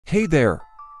Hey there!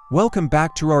 Welcome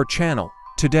back to our channel.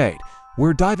 Today,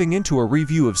 we're diving into a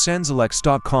review of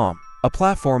Sanzolex.com, a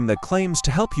platform that claims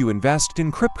to help you invest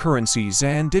in cryptocurrencies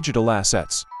and digital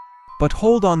assets. But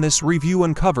hold on, this review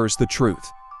uncovers the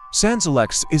truth.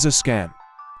 Sanzolex is a scam.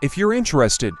 If you're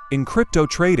interested in crypto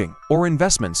trading or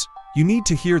investments, you need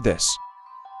to hear this.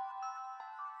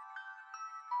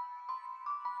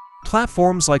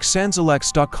 Platforms like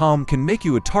Sanzolex.com can make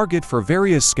you a target for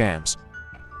various scams.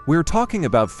 We're talking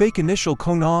about fake initial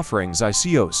coin offerings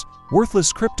 (ICOs),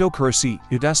 worthless cryptocurrency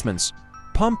investments,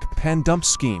 pump and dump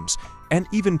schemes, and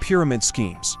even pyramid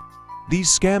schemes. These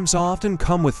scams often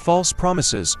come with false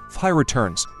promises, high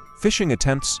returns, phishing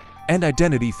attempts, and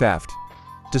identity theft.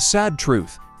 The sad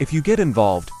truth, if you get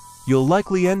involved, you'll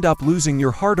likely end up losing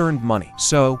your hard-earned money.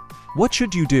 So, what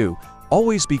should you do?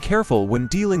 Always be careful when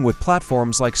dealing with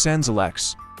platforms like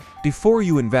Sanzolex. Before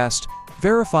you invest,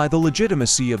 verify the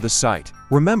legitimacy of the site.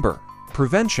 Remember,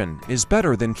 prevention is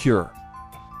better than cure.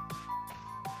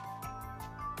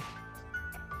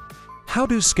 How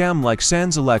do scams like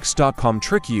Sanzolex.com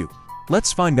trick you?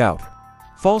 Let's find out.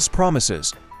 False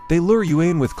promises. They lure you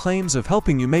in with claims of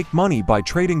helping you make money by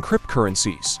trading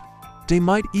cryptocurrencies. They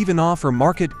might even offer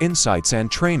market insights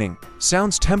and training.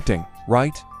 Sounds tempting,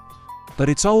 right? But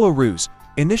it's all a ruse.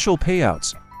 Initial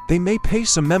payouts. They may pay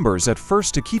some members at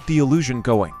first to keep the illusion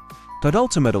going. But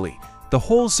ultimately, the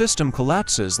whole system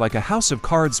collapses like a house of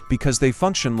cards because they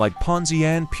function like Ponzi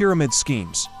and pyramid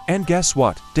schemes. And guess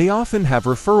what? They often have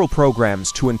referral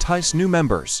programs to entice new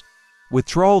members.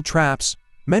 Withdrawal traps.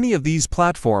 Many of these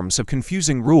platforms have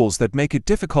confusing rules that make it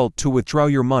difficult to withdraw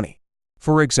your money.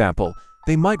 For example,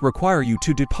 they might require you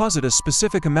to deposit a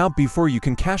specific amount before you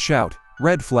can cash out.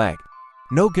 Red flag.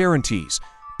 No guarantees.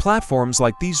 Platforms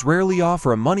like these rarely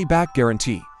offer a money-back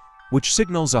guarantee, which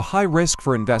signals a high risk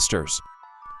for investors.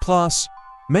 Plus,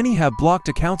 many have blocked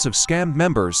accounts of scammed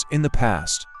members in the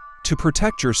past. To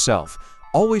protect yourself,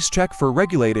 always check for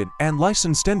regulated and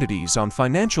licensed entities on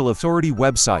financial authority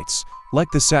websites, like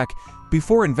the SEC,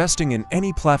 before investing in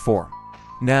any platform.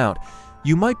 Now,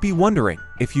 you might be wondering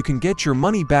if you can get your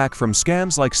money back from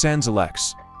scams like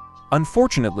Sanzolex.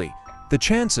 Unfortunately, the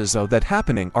chances of that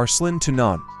happening are slim to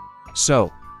none.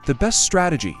 So, the best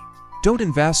strategy: don't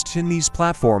invest in these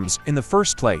platforms in the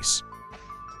first place.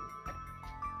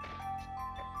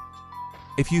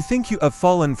 If you think you have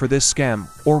fallen for this scam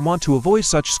or want to avoid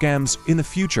such scams in the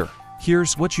future,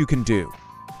 here's what you can do.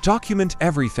 Document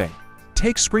everything.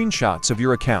 Take screenshots of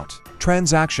your account,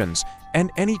 transactions,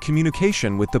 and any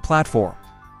communication with the platform.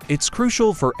 It's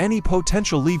crucial for any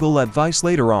potential legal advice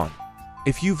later on.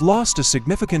 If you've lost a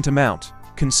significant amount,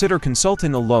 consider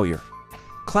consulting a lawyer.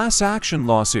 Class action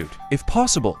lawsuit. If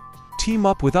possible, team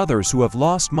up with others who have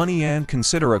lost money and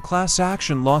consider a class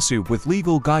action lawsuit with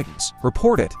legal guidance.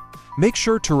 Report it. Make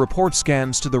sure to report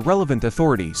scams to the relevant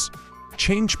authorities.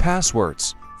 Change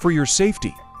passwords. For your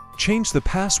safety, change the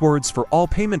passwords for all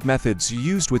payment methods you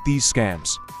used with these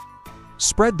scams.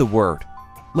 Spread the word.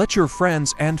 Let your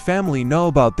friends and family know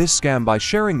about this scam by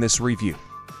sharing this review.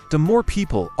 The more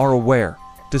people are aware,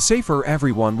 the safer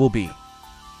everyone will be.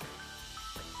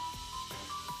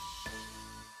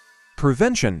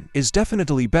 Prevention is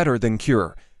definitely better than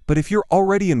cure, but if you're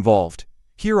already involved,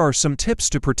 here are some tips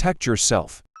to protect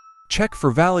yourself. Check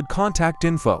for valid contact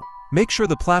info. Make sure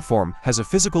the platform has a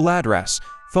physical address,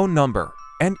 phone number,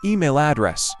 and email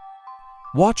address.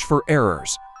 Watch for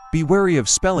errors. Be wary of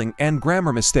spelling and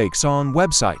grammar mistakes on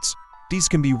websites. These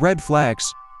can be red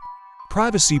flags.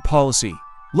 Privacy policy.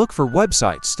 Look for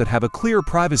websites that have a clear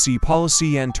privacy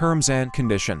policy and terms and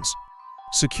conditions.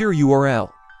 Secure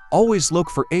URL. Always look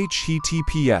for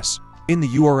HTTPS in the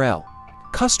URL.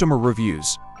 Customer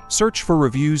reviews. Search for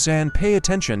reviews and pay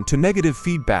attention to negative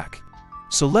feedback.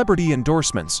 Celebrity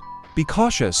endorsements. Be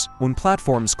cautious when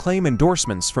platforms claim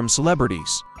endorsements from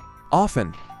celebrities.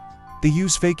 Often, they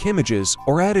use fake images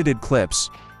or edited clips.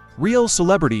 Real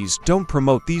celebrities don't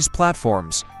promote these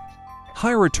platforms.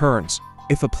 High returns.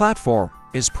 If a platform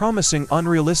is promising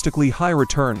unrealistically high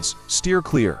returns, steer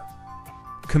clear.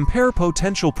 Compare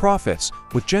potential profits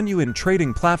with genuine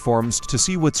trading platforms to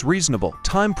see what's reasonable.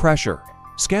 Time pressure.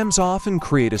 Scams often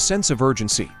create a sense of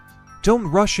urgency. Don't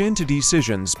rush into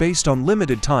decisions based on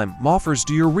limited time offers.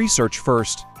 Do your research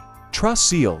first. Trust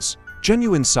seals.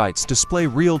 Genuine sites display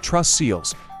real trust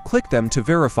seals. Click them to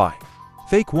verify.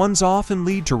 Fake ones often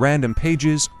lead to random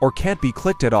pages or can't be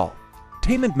clicked at all.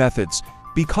 Payment methods.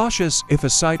 Be cautious if a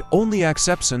site only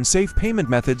accepts unsafe payment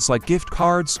methods like gift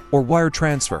cards or wire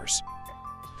transfers.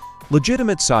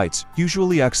 Legitimate sites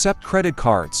usually accept credit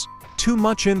cards. Too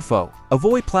much info.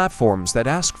 Avoid platforms that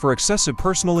ask for excessive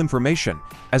personal information,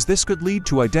 as this could lead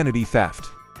to identity theft.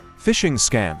 Phishing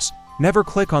scams. Never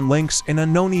click on links in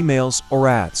unknown emails or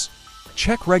ads.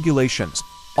 Check regulations.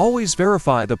 Always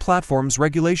verify the platform's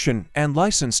regulation and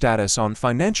license status on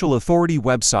financial authority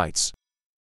websites.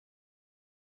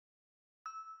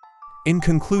 In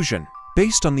conclusion,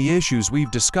 based on the issues we've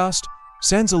discussed,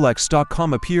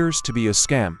 Sanzolex.com appears to be a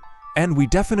scam, and we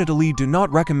definitely do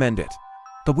not recommend it.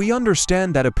 But we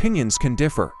understand that opinions can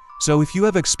differ, so if you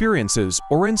have experiences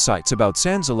or insights about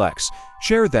Sanzolex,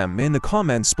 share them in the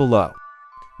comments below.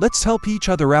 Let's help each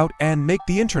other out and make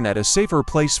the internet a safer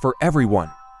place for everyone.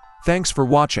 Thanks for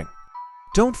watching.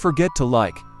 Don't forget to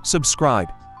like,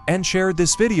 subscribe, and share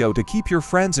this video to keep your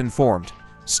friends informed.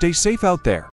 Stay safe out there.